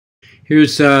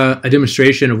Here's a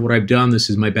demonstration of what I've done. This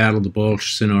is my Battle of the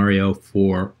Bulge scenario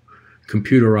for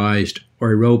Computerized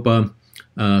Europa.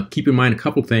 Keep in mind a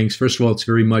couple things. First of all, it's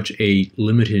very much a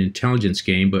limited intelligence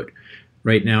game, but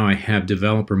right now I have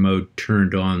developer mode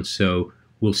turned on, so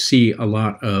we'll see a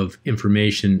lot of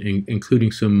information,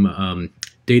 including some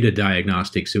data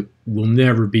diagnostics that will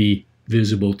never be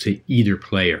visible to either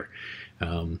player.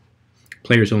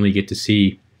 Players only get to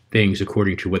see things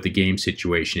according to what the game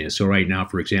situation is. So right now,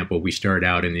 for example, we start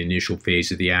out in the initial phase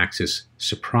of the Axis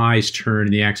surprise turn,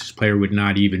 and the Axis player would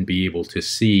not even be able to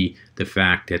see the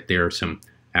fact that there are some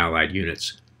Allied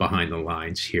units behind the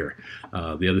lines here.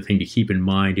 The other thing to keep in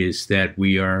mind is that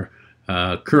we are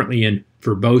currently in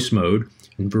verbose mode.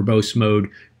 In verbose mode,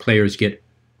 players get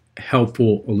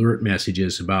helpful alert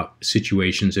messages about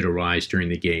situations that arise during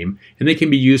the game, and they can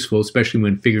be useful, especially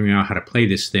when figuring out how to play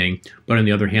this thing. But on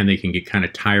the other hand, they can get kind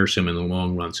of tiresome in the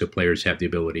long run, so players have the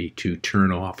ability to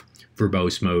turn off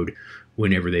verbose mode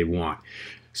whenever they want.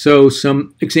 So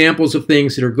some examples of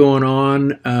things that are going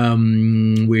on.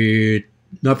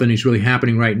 Nothing is really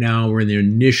happening right now. We're in the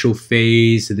initial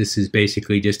phase. So this is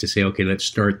basically just to say, okay, let's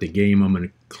start the game. I'm going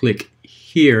to click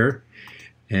here,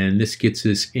 and this gets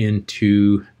us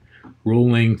into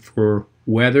rolling for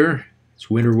weather. It's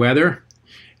winter weather.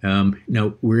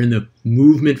 Now we're in the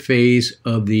movement phase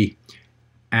of the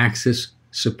Axis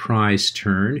surprise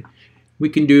turn. We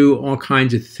can do all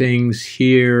kinds of things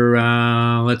here.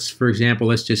 For example,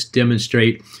 let's just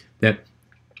demonstrate that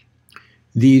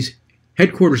these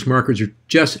headquarters markers are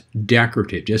just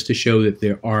decorative, just to show that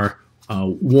there are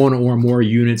one or more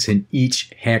units in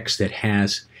each hex that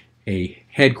has a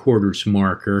headquarters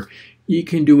marker. You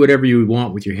can do whatever you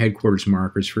want with your headquarters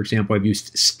markers. For example, I've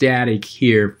used static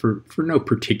here for no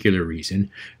particular reason.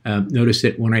 Notice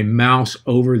that when I mouse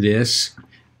over this,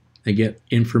 I get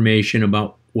information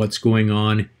about what's going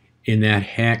on in that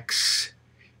hex.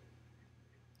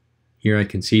 Here I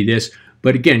can see this.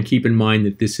 But again, keep in mind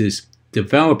that this is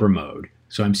developer mode.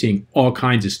 So I'm seeing all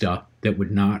kinds of stuff that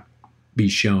would not be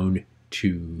shown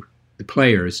to the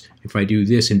players. If I do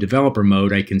this in developer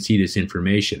mode, I can see this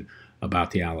information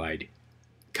about the Allied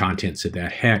contents of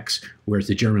that hex, whereas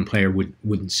the German player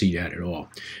wouldn't see that at all.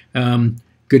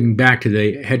 Getting back to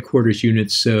the headquarters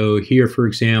units, so here, for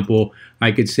example,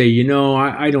 I could say, you know,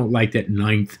 I don't like that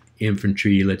 9th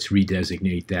Infantry. Let's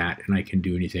redesignate that, and I can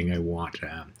do anything I want.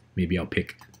 Maybe I'll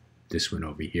pick this one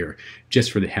over here,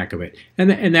 just for the heck of it.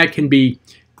 And that can be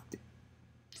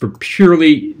for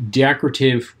purely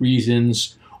decorative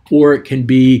reasons, or it can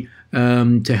be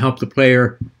to help the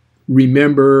player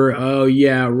remember, oh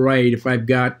yeah, right, if I've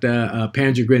got a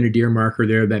Panzer Grenadier marker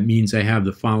there, that means I have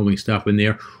the following stuff in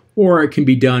there. Or it can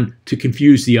be done to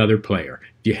confuse the other player.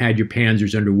 If you had your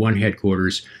panzers under one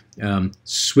headquarters,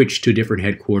 switch to different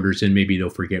headquarters, and maybe they'll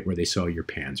forget where they saw your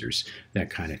panzers, that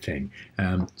kind of thing.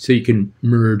 So you can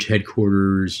merge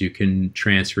headquarters, you can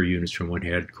transfer units from one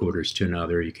headquarters to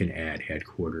another, you can add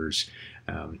headquarters,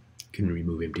 you can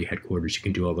remove empty headquarters, you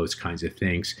can do all those kinds of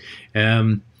things.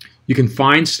 You can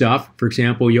find stuff. For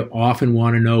example, you often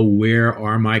want to know, where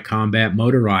are my combat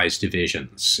motorized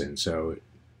divisions? And so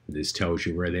this tells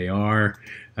you where they are.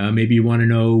 Maybe you want to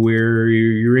know where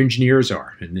your engineers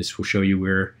are, and this will show you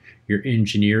where your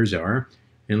engineers are.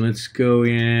 And let's go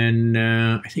in,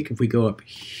 I think if we go up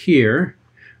here,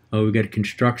 we've got a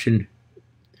construction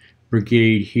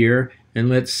brigade here, and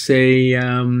let's say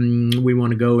we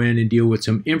want to go in and deal with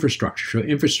some infrastructure. So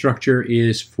infrastructure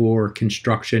is for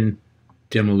construction,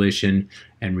 demolition,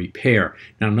 and repair.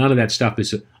 Now, none of that stuff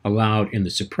is allowed in the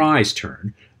surprise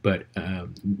turn, but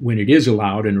when it is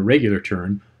allowed in a regular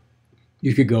turn,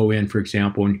 you could go in, for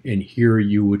example, and here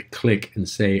you would click and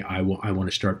say, I want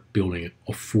to start building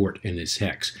a fort in this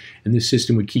hex. And this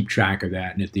system would keep track of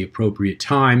that, and at the appropriate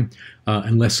time,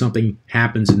 unless something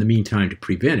happens in the meantime to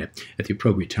prevent it, at the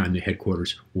appropriate time, the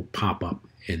headquarters will pop up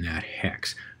in that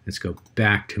hex. Let's go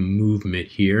back to movement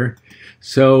here.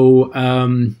 So,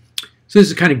 so this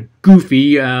is kind of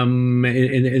goofy,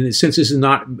 and since this is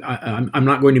not, I'm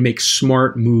not going to make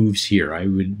smart moves here. I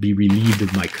would be relieved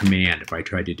of my command if I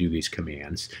tried to do these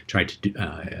commands, tried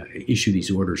to issue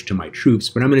these orders to my troops.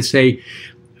 But I'm going to say,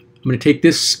 I'm going to take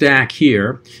this stack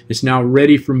here. It's now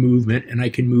ready for movement, and I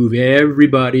can move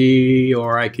everybody,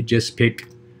 or I could just pick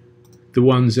the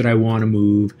ones that I want to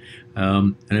move.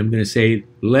 And I'm going to say,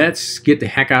 let's get the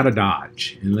heck out of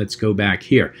Dodge, and let's go back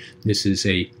here. This is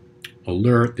a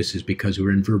alert. This is because we're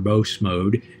in verbose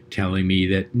mode, telling me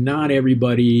that not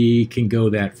everybody can go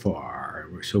that far.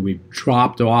 So we've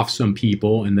dropped off some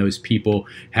people, and those people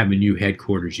have a new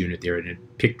headquarters unit there, and it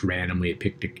picked randomly. It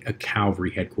picked a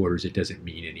cavalry headquarters. It doesn't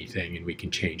mean anything, and we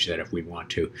can change that if we want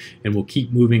to. And we'll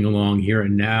keep moving along here,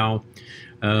 and now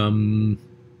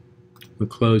we'll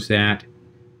close that,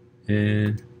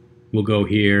 and we'll go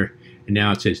here, and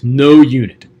now it says no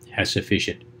unit has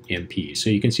sufficient MPs. So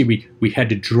you can see we had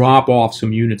to drop off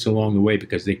some units along the way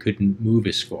because they couldn't move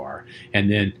as far,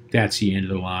 and then that's the end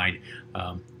of the line.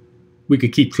 We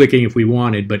could keep clicking if we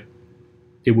wanted, but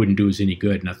it wouldn't do us any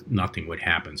good. Nothing would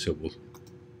happen, so we'll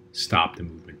stop the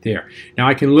movement there. Now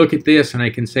I can look at this and I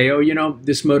can say, oh, you know,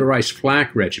 this motorized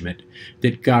flak regiment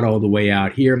that got all the way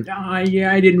out here,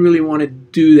 yeah, I didn't really want to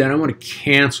do that. I want to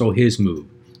cancel his move.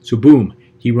 So boom,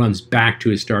 he runs back to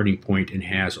his starting point and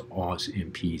has all his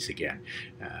MPs again.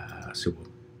 So we'll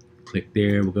click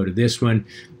there. We'll go to this one.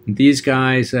 These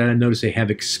guys, notice they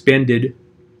have expended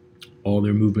all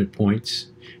their movement points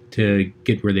to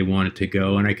get where they wanted to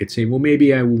go. And I could say, well,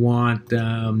 maybe I want,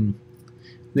 I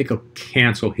think I'll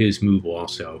cancel his move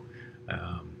also.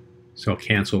 So I'll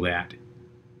cancel that.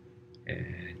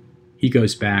 And he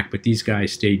goes back, but these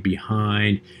guys stayed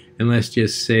behind. And let's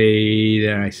just say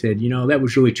that I said, you know, that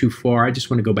was really too far. I just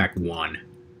want to go back one.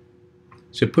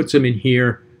 So it puts them in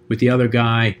here with the other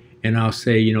guy, and I'll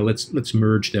say, you know, let's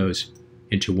merge those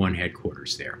into one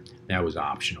headquarters there. That was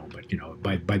optional, but you know,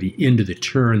 by the end of the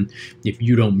turn, if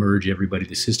you don't merge everybody,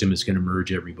 the system is going to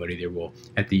merge everybody. There will,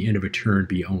 at the end of a turn,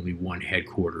 be only one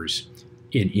headquarters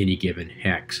in any given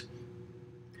hex,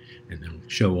 and then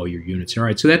show all your units. All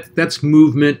right, so that's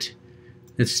movement.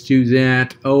 Let's do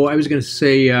that. Oh, I was going to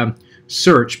say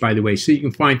search, by the way, so you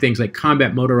can find things like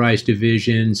combat motorized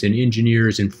divisions and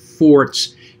engineers and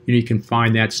forts. You know, you can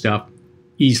find that stuff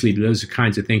easily. Those are the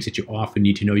kinds of things that you often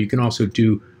need to know. You can also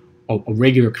do a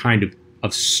regular kind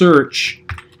of search,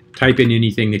 type in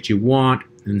anything that you want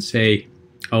and say,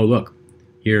 oh, look,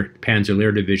 here,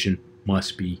 Panzer Division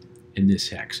must be in this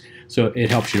hex. So it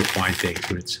helps you to find things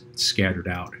when it's scattered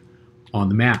out on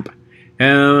the map.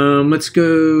 Let's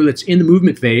end the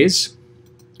movement phase.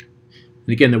 And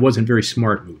again, that wasn't very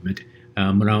smart movement.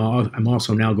 But I'm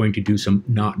also now going to do some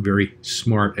not very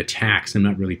smart attacks. I'm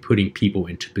not really putting people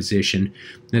into position.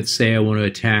 Let's say I want to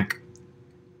attack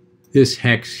this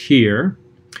hex here.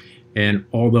 And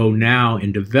although now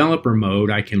in developer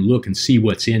mode I can look and see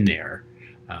what's in there,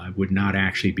 I would not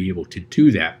actually be able to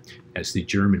do that as the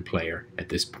German player at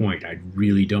this point. I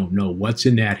really don't know what's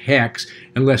in that hex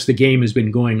unless the game has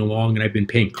been going along and I've been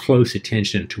paying close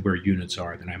attention to where units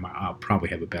are. Then I'll probably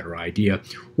have a better idea.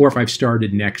 Or if I've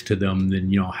started next to them, then,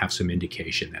 you know, I'll have some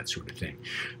indication, that sort of thing.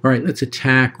 All right, let's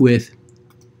attack with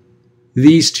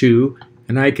these two.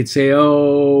 And I could say,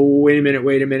 oh, wait a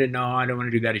minute, no, I don't want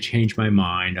to do that. I changed my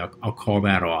mind. I'll call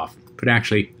that off. But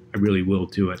actually, I really will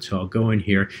do it. So I'll go in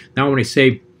here. Now when I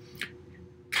say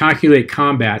calculate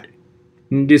combat,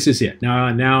 this is it. Now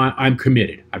I'm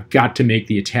committed. I've got to make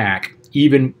the attack.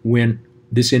 Even when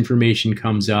this information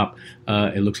comes up,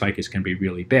 it looks like it's going to be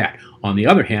really bad. On the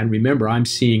other hand, remember, I'm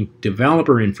seeing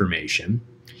developer information.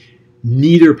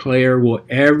 Neither player will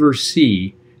ever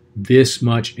see this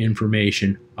much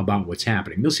information about what's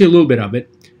happening. They'll see a little bit of it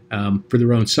for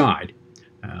their own side.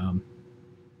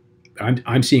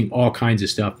 I'm seeing all kinds of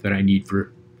stuff that I need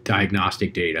for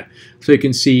diagnostic data. So you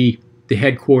can see the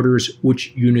headquarters,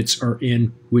 which units are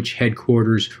in which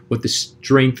headquarters, what the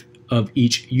strength of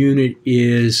each unit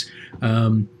is.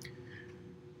 Do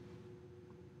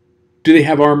they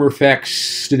have armor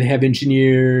effects? Do they have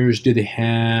engineers? Do they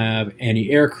have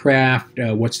anti-aircraft?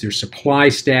 What's their supply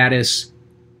status?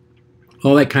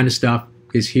 All that kind of stuff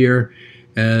is here.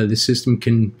 The system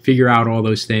can figure out all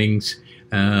those things.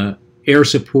 Air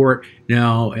support.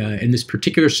 Now, in this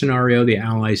particular scenario, the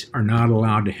Allies are not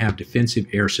allowed to have defensive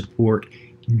air support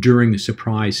during the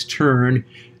surprise turn.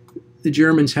 The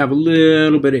Germans have a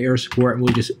little bit of air support,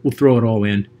 and we'll throw it all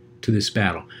in to this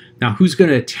battle. Now, who's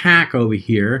going to attack over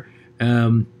here?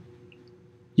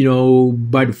 You know,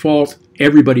 by default,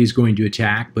 everybody's going to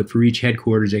attack, but for each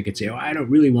headquarters, I could say, oh, I don't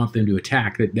really want them to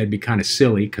attack. That'd be kind of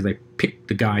silly because I picked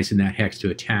the guys in that hex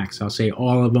to attack. So I'll say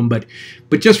all of them, but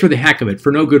just for the heck of it,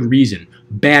 for no good reason,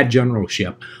 bad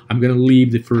generalship, I'm going to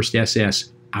leave the 1st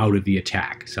SS out of the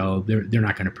attack. So they're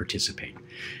not going to participate.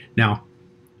 Now,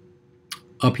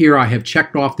 up here, I have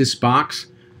checked off this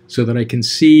box so that I can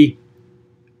see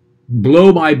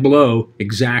blow by blow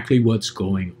exactly what's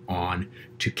going on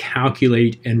to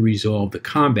calculate and resolve the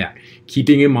combat,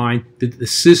 keeping in mind that the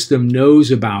system knows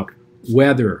about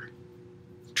weather,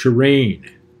 terrain,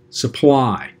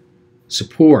 supply,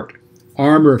 support,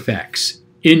 armor effects,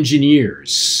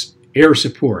 engineers, air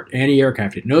support,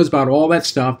 anti-aircraft. It knows about all that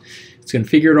stuff. It's going to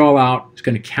figure it all out. It's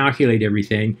going to calculate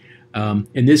everything.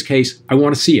 In this case, I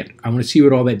want to see it. I want to see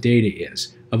what all that data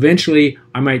is. Eventually,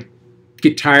 I might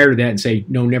get tired of that and say,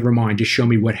 no, never mind. Just show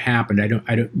me what happened.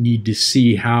 I don't need to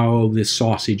see how this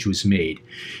sausage was made.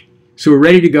 So we're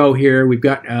ready to go here. We've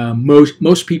got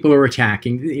most people are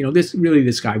attacking. You know,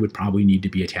 this guy would probably need to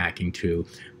be attacking too.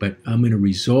 But I'm going to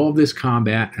resolve this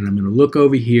combat, and I'm going to look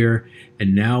over here,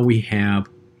 and now we have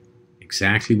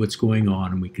exactly what's going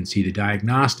on, and we can see the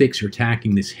diagnostics are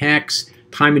attacking this hex.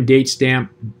 Time and date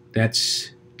stamp,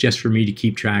 that's just for me to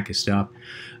keep track of stuff.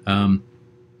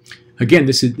 Again,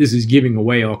 this is giving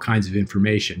away all kinds of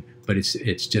information, but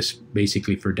it's just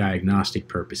basically for diagnostic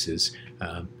purposes.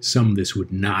 Some of this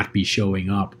would not be showing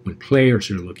up when players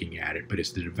are looking at it, but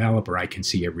as the developer, I can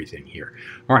see everything here.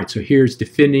 All right, so here's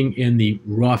defending in the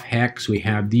rough hex. We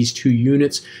have these two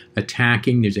units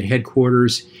attacking. There's a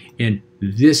headquarters, and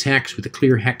this hex with the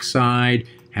clear hex side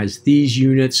has these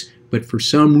units, but for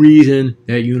some reason,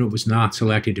 that unit was not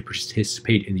selected to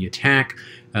participate in the attack.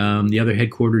 The other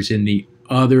headquarters in the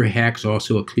other hex,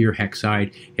 also a clear hex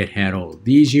side, it had all of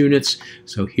these units.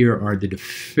 So here are the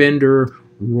defender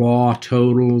raw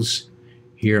totals.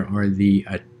 Here are the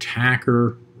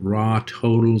attacker raw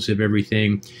totals of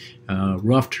everything.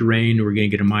 Rough terrain, we're going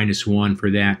to get a -1 for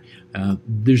that.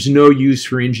 There's no use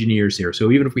for engineers there.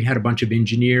 So even if we had a bunch of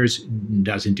engineers, it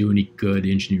doesn't do any good.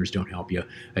 Engineers don't help you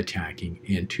attacking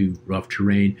into rough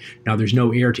terrain. Now there's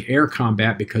no air-to-air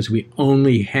combat because we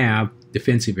only have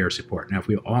defensive air support. Now if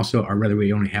we also, or rather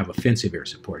we only have offensive air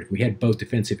support. If we had both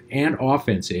defensive and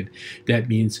offensive, that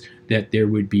means that there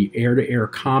would be air-to-air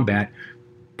combat.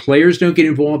 Players don't get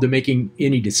involved in making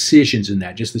any decisions in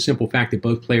that. Just the simple fact that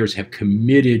both players have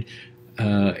committed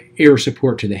air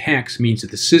support to the hex means that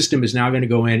the system is now going to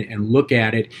go in and look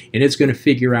at it, and it's going to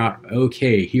figure out,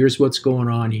 okay, here's what's going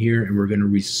on here, and we're going to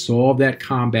resolve that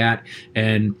combat,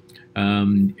 and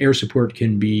air support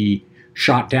can be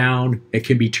shot down, it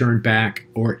can be turned back,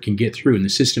 or it can get through, and the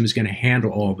system is going to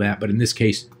handle all of that, but in this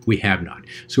case, we have not.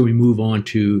 So we move on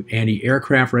to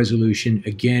anti-aircraft resolution.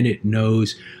 Again, it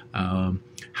knows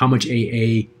how much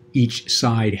AA each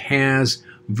side has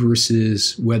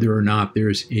versus whether or not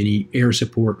there's any air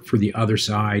support for the other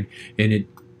side, and it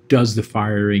does the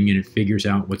firing and it figures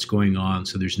out what's going on.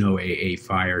 So there's no AA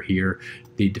fire here.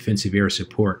 The defensive air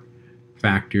support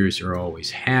factors are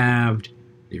always halved.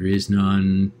 There is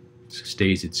none, so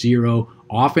stays at 0.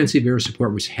 Offensive air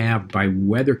support was halved by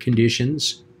weather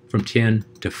conditions from 10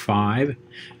 to 5.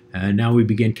 Now we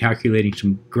begin calculating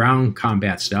some ground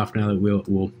combat stuff now that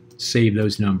we'll save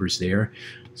those numbers there.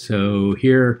 So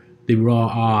here the raw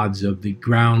odds of the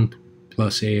ground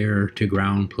plus air to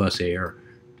ground plus air,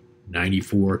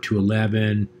 94 to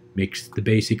 11 makes the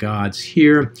basic odds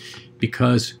here,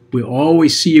 because we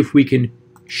always see if we can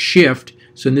shift.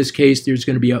 So in this case, there's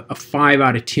going to be a 5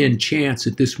 out of 10 chance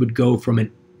that this would go from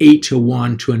an 8 to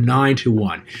 1 to a 9 to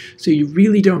 1. So you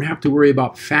really don't have to worry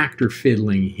about factor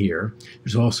fiddling here.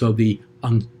 There's also the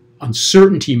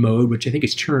uncertainty mode, which I think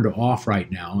is turned off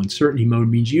right now. Uncertainty mode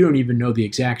means you don't even know the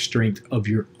exact strength of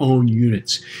your own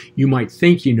units. You might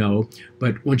think you know,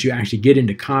 but once you actually get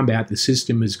into combat, the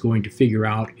system is going to figure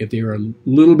out if they're a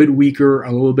little bit weaker,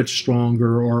 a little bit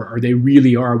stronger, or they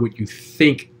really are what you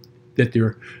think that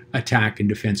their attack and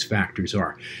defense factors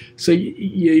are. So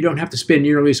you don't have to spend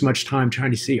nearly as much time trying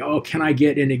to see, oh, can I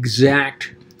get an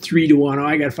exact 3 to 1? Oh,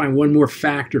 I got to find one more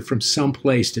factor from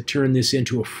someplace to turn this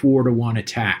into a 4 to 1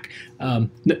 attack.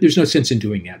 There's no sense in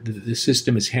doing that. The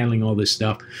system is handling all this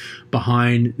stuff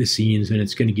behind the scenes, and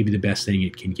it's going to give you the best thing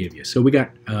it can give you. So we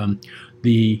got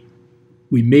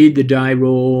we made the die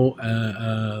roll.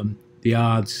 The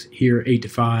odds here 8 to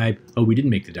 5. Oh, we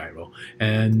didn't make the die roll.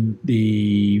 And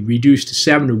the reduced to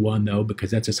 7 to 1 though,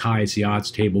 because that's as high as the odds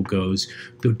table goes.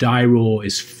 The die roll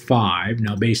is 5.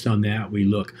 Now based on that, we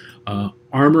look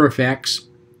armor effects.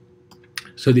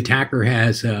 So the attacker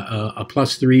has a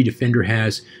 +3, defender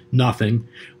has nothing.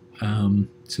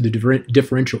 So the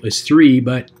differential is 3,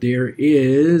 but there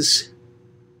is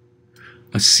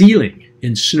a ceiling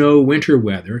in snow winter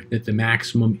weather that the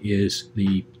maximum is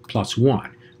the +1.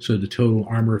 So the total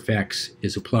armor effects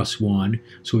is a +1.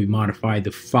 So we modified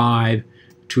the 5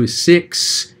 to a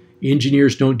 6.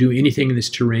 Engineers don't do anything in this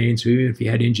terrain. So even if you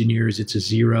had engineers, it's a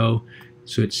 0.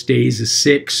 So it stays a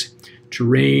 6.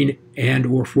 Terrain and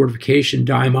or fortification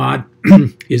die mod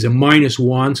is a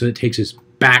 -1. So it takes us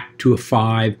back to a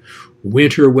 5.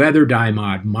 Winter weather die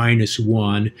mod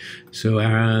 -1. So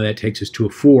that takes us to a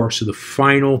 4. So the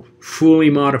final fully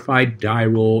modified die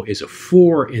roll is a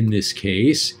 4 in this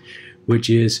case, which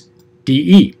is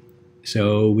DE.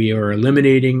 So we are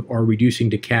eliminating or reducing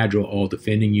to casual all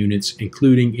defending units,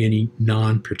 including any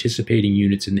non-participating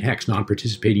units in the hex.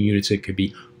 Non-participating units that could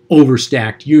be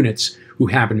overstacked units who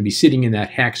happen to be sitting in that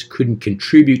hex, couldn't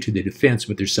contribute to the defense,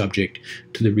 but they're subject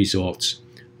to the results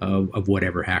of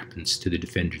whatever happens to the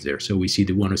defenders there. So we see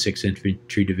the 106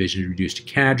 Infantry Division is reduced to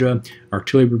cadre.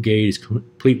 Artillery Brigade is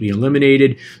completely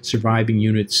eliminated. Surviving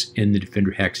units in the defender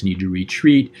hex need to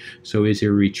retreat. So is there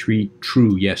a retreat?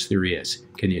 True, yes there is.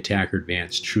 Can the attacker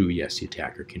advance? True, yes the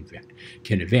attacker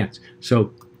can advance.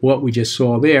 So what we just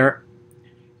saw there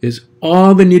is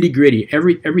all the nitty-gritty,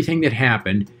 everything that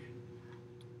happened,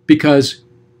 because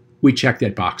we checked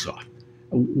that box off.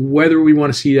 Whether we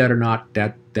want to see that or not,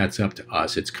 that's up to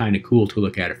us. It's kind of cool to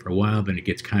look at it for a while, then it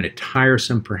gets kind of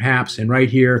tiresome perhaps. And right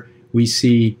here we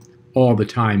see all the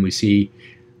time, we see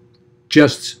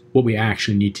just what we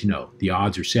actually need to know. The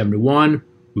odds are 7 to 1.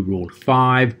 We rolled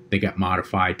 5. They got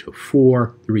modified to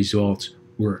 4. The results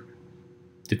were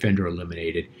defender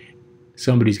eliminated.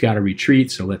 Somebody's got to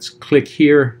retreat, so let's click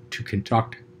here to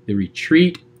conduct the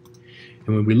retreat.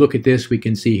 And when we look at this, we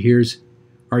can see here's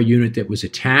our unit that was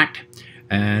attacked.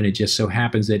 And it just so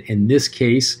happens that in this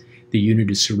case, the unit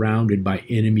is surrounded by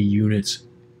enemy units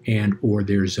and or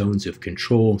their zones of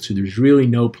control. So there's really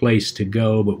no place to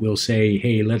go, but we'll say,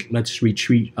 hey, let's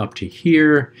retreat up to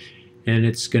here. And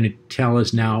it's going to tell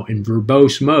us now in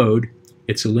verbose mode,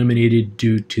 it's eliminated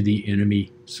due to the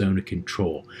enemy zone of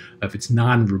control. If it's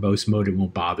non-verbose mode, it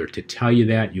won't bother to tell you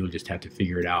that. You'll just have to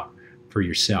figure it out for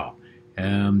yourself.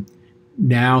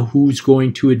 Now, who's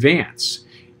going to advance?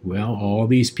 Well, all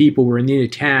these people were in the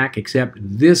attack, except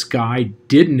this guy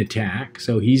didn't attack,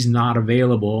 so he's not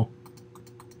available.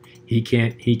 He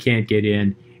can't get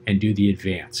in and do the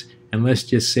advance. And let's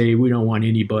just say we don't want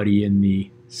anybody in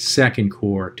the 2nd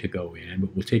Corps to go in,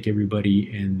 but we'll take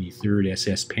everybody in the 3rd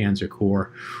SS Panzer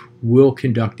Corps. We'll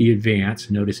conduct the advance.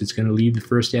 Notice it's going to leave the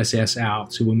 1st SS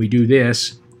out, so when we do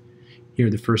this, here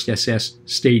the 1st SS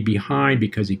stayed behind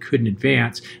because he couldn't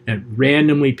advance, and it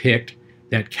randomly picked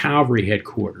that cavalry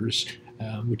headquarters,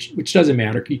 which doesn't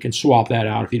matter. You can swap that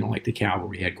out if you don't like the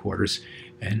cavalry headquarters.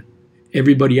 And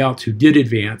everybody else who did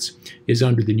advance is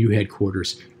under the new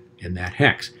headquarters in that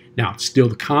hex. Now, it's still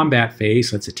the combat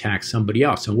phase. Let's attack somebody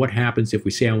else. So what happens if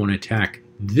we say I want to attack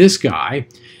this guy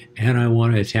and I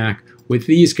want to attack with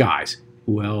these guys?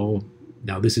 Well,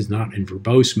 now this is not in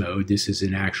verbose mode. This is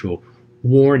an actual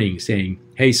warning saying,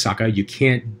 hey, sucker, you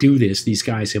can't do this. These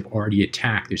guys have already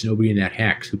attacked. There's nobody in that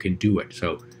hex who can do it.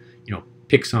 So,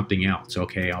 pick something else.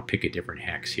 Okay, I'll pick a different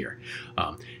hex here.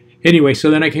 Anyway,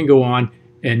 so then I can go on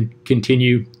and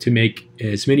continue to make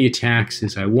as many attacks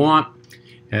as I want.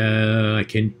 I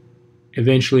can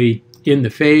eventually, in the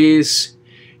phase,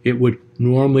 it would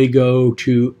normally go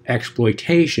to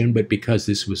exploitation, but because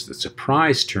this was the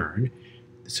surprise turn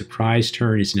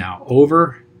is now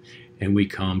over. And we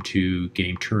come to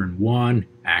game turn 1,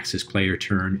 Axis player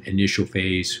turn, initial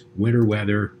phase, winter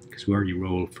weather, because we already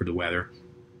rolled for the weather.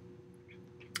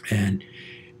 And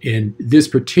in this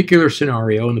particular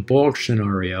scenario, in the Bulge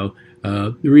scenario,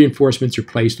 the reinforcements are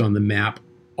placed on the map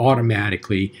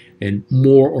automatically and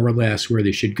more or less where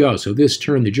they should go. So this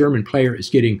turn, the German player is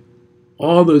getting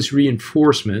all those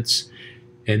reinforcements,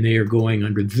 and they are going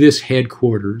under this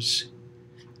headquarters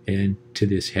and to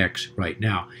this hex right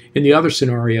now. In the other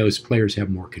scenarios, players have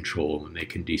more control and they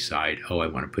can decide, oh, I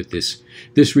want to put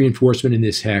this reinforcement in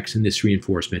this hex and this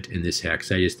reinforcement in this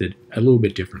hex. I just did a little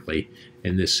bit differently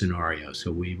in this scenario.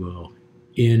 So we will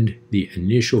end the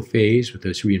initial phase with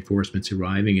those reinforcements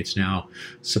arriving. It's now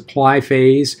supply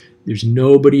phase. There's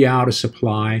nobody out of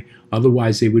supply,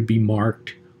 otherwise they would be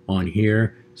marked on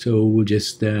here. So we'll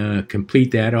just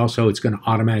complete that. Also, it's going to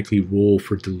automatically roll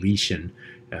for deletion,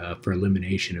 for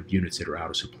elimination of units that are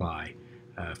out of supply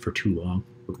for too long.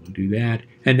 But we'll do that.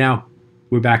 And now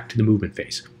we're back to the movement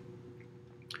phase.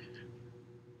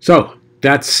 So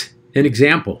that's an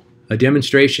example, a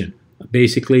demonstration,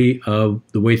 basically, of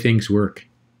the way things work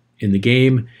in the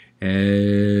game.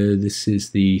 This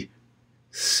is the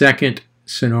second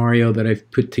scenario that I've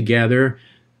put together.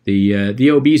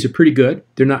 The OBs are pretty good.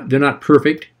 They're not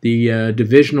perfect. The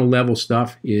divisional level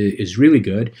stuff is really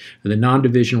good. The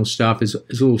non-divisional stuff is a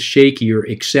little shakier,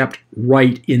 except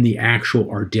right in the actual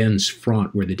Ardennes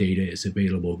front where the data is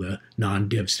available. The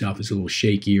non-div stuff is a little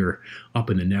shakier up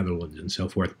in the Netherlands and so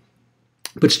forth,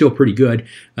 but still pretty good.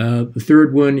 The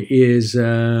third one is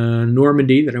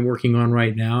Normandy that I'm working on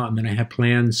right now, and then I have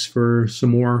plans for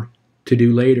some more to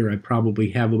do later. I probably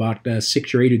have about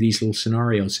 6 or 8 of these little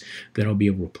scenarios that I'll be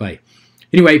able to play.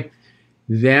 Anyway,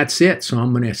 that's it. So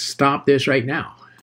I'm going to stop this right now.